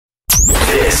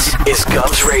This is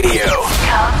Cubs Radio.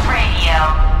 Cubs Radio.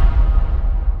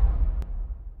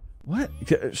 What?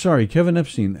 Sorry, Kevin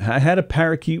Epstein. I had a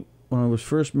parakeet when I was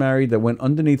first married that went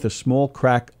underneath a small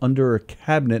crack under a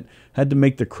cabinet. Had to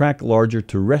make the crack larger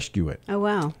to rescue it. Oh,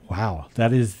 wow. Wow,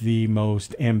 that is the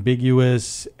most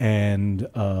ambiguous and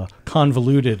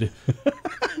convoluted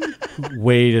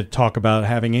way to talk about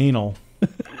having anal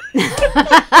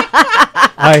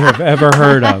I have ever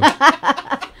heard of.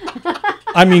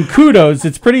 I mean, kudos.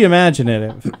 It's pretty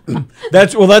imaginative.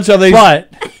 That's how they.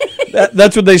 But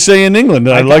That's what they say in England.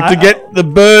 I like to get the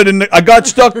bird in. I got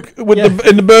stuck with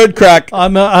in the bird crack.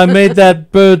 I made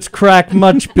that bird's crack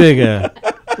much bigger.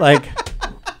 Like,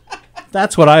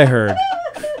 that's what I heard.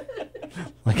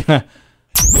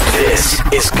 This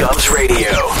is Cubs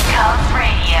Radio. Cubs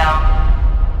Radio.